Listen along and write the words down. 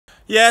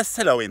Yes,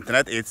 hello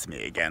internet, it's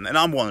me again, and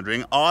I'm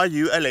wondering, are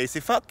you a lazy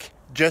fuck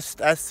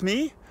just as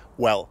me?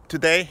 Well,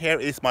 today here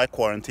is my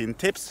quarantine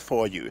tips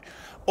for you.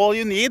 All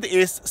you need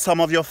is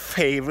some of your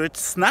favorite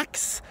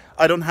snacks.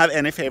 I don't have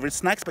any favorite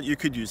snacks, but you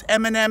could use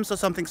M&Ms or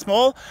something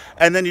small,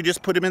 and then you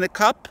just put them in a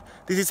cup.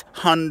 This is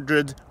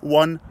 100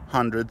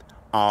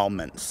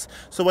 almonds.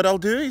 So what I'll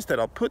do is that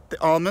I'll put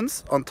the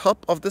almonds on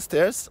top of the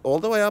stairs all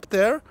the way up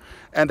there,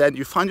 and then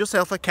you find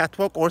yourself a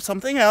catwalk or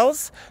something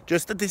else,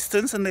 just a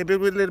distance and maybe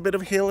with a little bit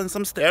of hill and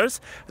some stairs,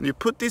 and you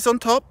put this on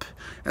top.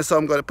 And so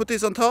I'm going to put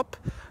this on top,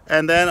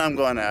 and then I'm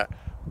going to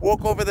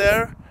walk over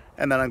there,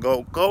 and then I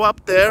go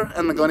up there,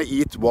 and I'm going to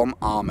eat one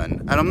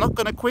almond, and I'm not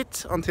going to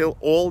quit until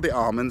all the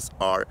almonds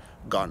are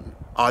gone.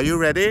 Are you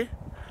ready?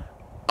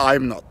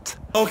 I'm not.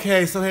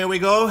 Okay, so here we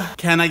go.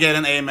 Can I get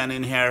an amen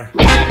in here?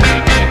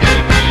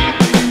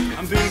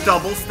 I'm doing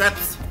double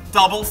steps,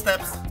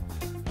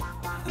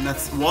 and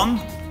that's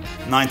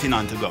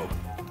 199 to go.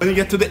 When you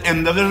get to the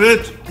end of the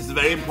route, it's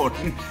very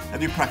important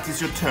that you practice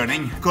your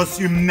turning, because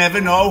you never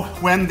know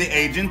when the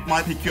agent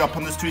might pick you up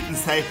on the street and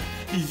say,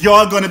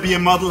 "You're gonna be a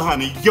model,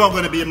 honey, you're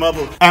gonna be a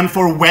model." And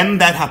for when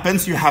that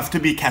happens, you have to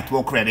be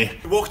catwalk ready.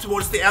 You walk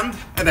towards the end,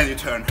 and then you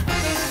turn.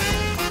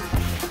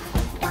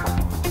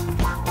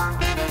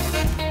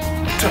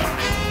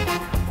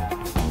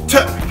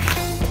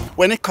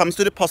 When it comes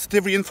to the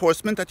positive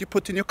reinforcement that you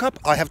put in your cup,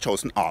 I have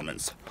chosen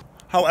almonds.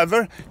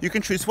 However, you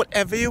can choose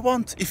whatever you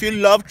want. If you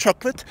love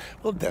chocolate,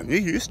 well then you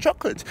use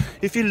chocolate.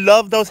 If you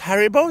love those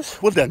Haribos,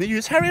 well then you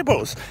use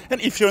Haribos.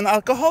 And if you're an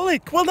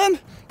alcoholic, well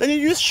then you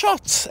use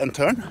shots and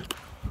turn.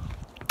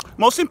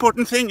 Most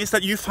important thing is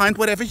that you find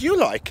whatever you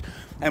like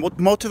and what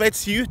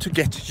motivates you to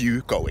get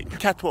you going.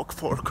 Catwalk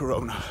for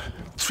Corona.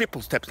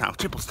 Triple steps now,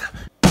 triple step.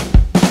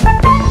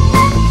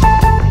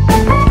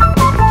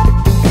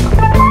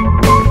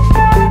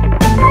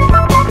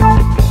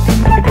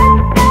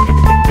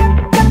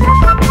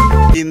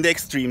 In the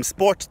extreme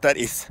sport that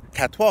is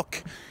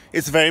catwalk,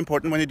 it's very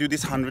important when you do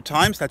this 100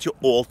 times that you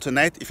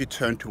alternate if you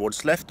turn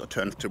towards left or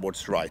turn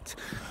towards right.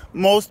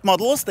 Most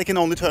models, they can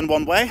only turn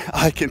one way.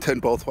 I can turn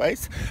both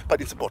ways,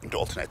 but it's important to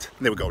alternate.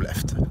 There we go,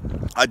 left.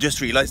 I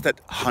just realized that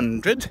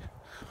 100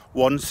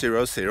 is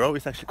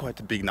actually quite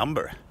a big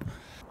number.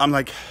 I'm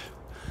like,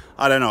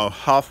 I don't know,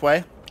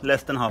 halfway,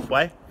 less than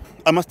halfway.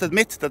 I must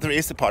admit that there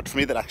is a part of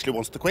me that actually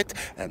wants to quit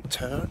and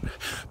turn.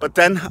 But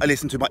then I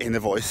listen to my inner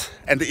voice,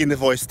 and the inner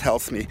voice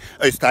tells me,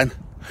 Øystein,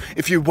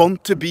 if you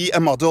want to be a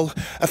model,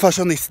 a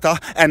fashionista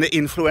and an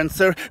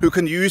influencer who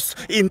can use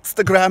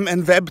Instagram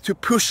and web to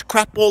push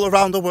crap all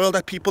around the world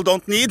that people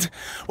don't need,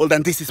 well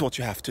then this is what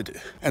you have to do.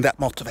 And that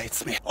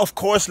motivates me. Of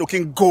course,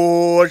 looking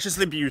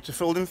gorgeously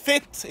beautiful and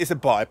fit is a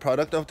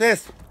byproduct of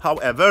this.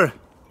 However,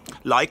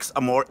 likes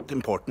are more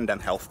important than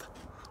health.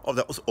 Oh,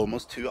 that was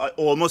almost two. I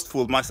almost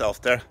fooled myself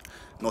there.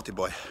 Naughty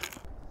boy.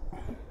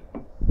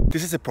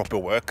 This is a proper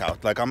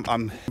workout. Like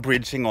I'm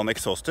bridging on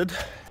exhausted.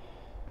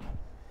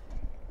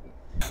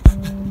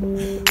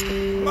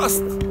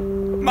 Must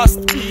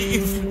be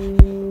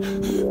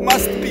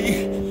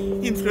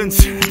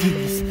influencer.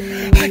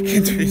 I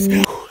can do this.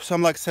 So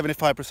I'm like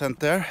 75%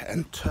 there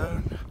and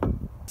turn.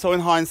 So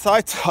in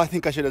hindsight, I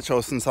think I should have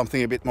chosen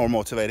something a bit more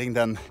motivating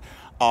than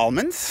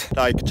almonds,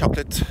 like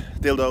chocolate,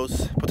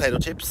 dildos, potato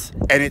chips,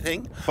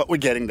 anything. But we're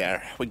getting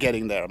there. We're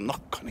getting there. I'm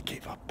not gonna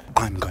give up.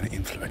 I'm gonna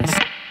influence.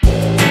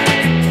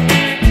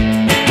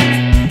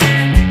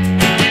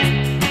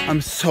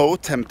 I'm so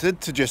tempted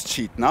to just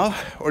cheat now,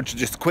 or to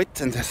just quit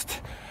and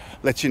just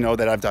let you know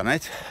that I've done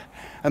it.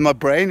 And my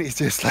brain is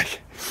just like,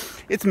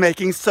 it's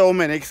making so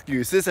many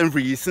excuses and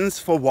reasons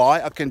for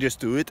why I can just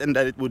do it and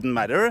that it wouldn't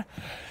matter.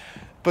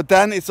 But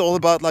then it's all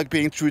about like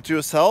being true to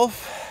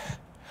yourself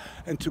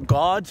and to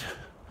God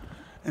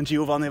and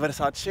Giovanni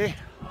Versace.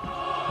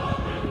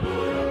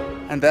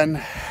 And then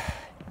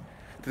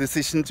the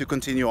decision to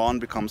continue on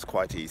becomes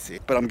quite easy.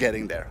 But I'm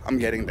getting there.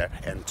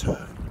 And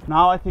turn.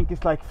 Now I think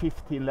it's like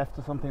 15 left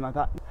or something like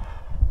that.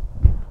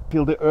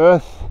 Feel the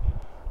earth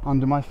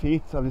under my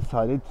feet, so I've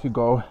decided to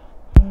go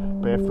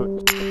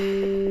barefoot.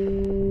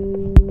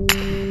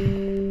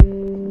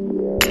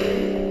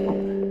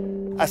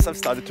 As I've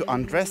started to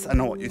undress, I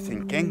know what you're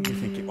thinking. You're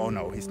thinking, oh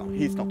no, he's not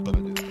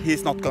gonna do that.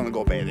 He's not gonna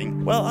go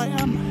bathing. Well, I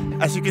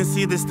am. As you can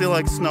see, there's still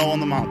like snow on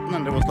the mountain,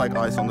 and there was like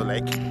ice on the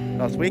lake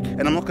last week.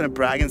 And I'm not gonna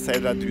brag and say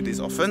that I do this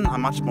often.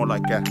 I'm much more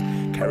like a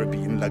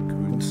Caribbean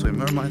lagoon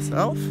swimmer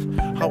myself.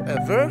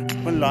 However,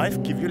 when life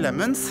gives you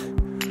lemons,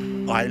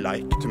 I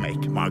like to make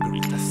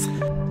margaritas.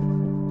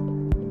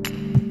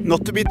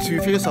 Not to be too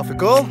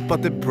philosophical,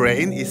 but the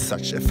brain is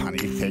such a funny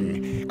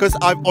thing. Because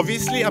I'm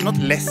not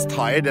less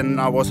tired than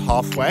I was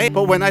halfway.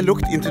 But when I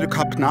looked into the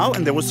cup now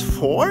and there was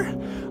 4,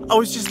 I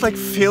was just like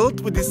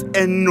filled with this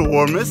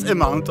enormous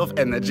amount of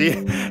energy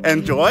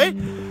and joy.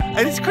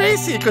 And it's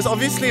crazy because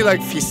obviously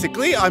like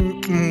physically I'm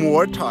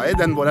more tired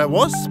than what I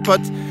was. But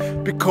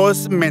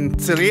because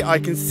mentally I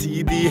can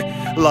see the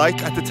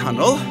light at the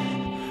tunnel,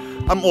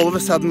 I'm all of a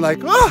sudden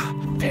like, ah,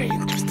 very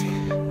interesting.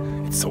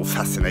 It's so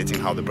fascinating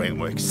how the brain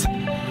works.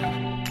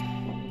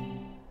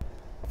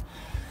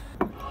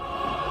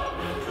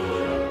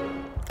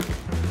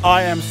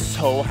 I am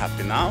so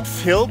happy now,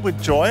 filled with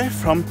joy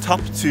from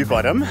top to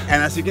bottom.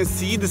 And as you can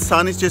see, the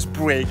sun is just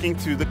breaking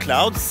through the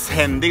clouds,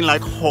 sending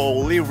like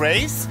holy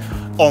rays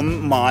on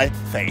my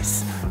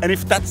face. And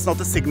if that's not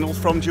a signal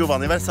from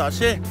Giovanni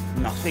Versace,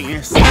 nothing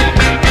is.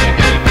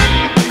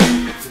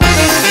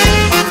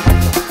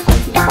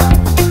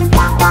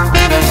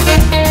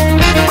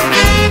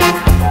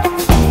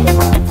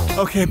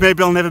 Okay,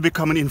 maybe I'll never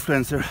become an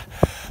influencer,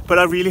 but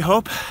I really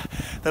hope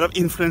that I've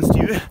influenced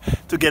you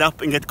to get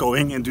up and get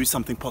going and do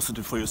something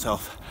positive for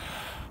yourself.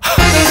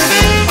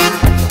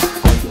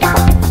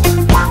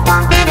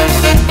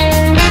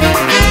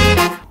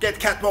 Get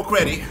catwalk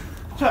ready.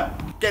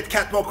 Get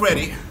catwalk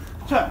ready.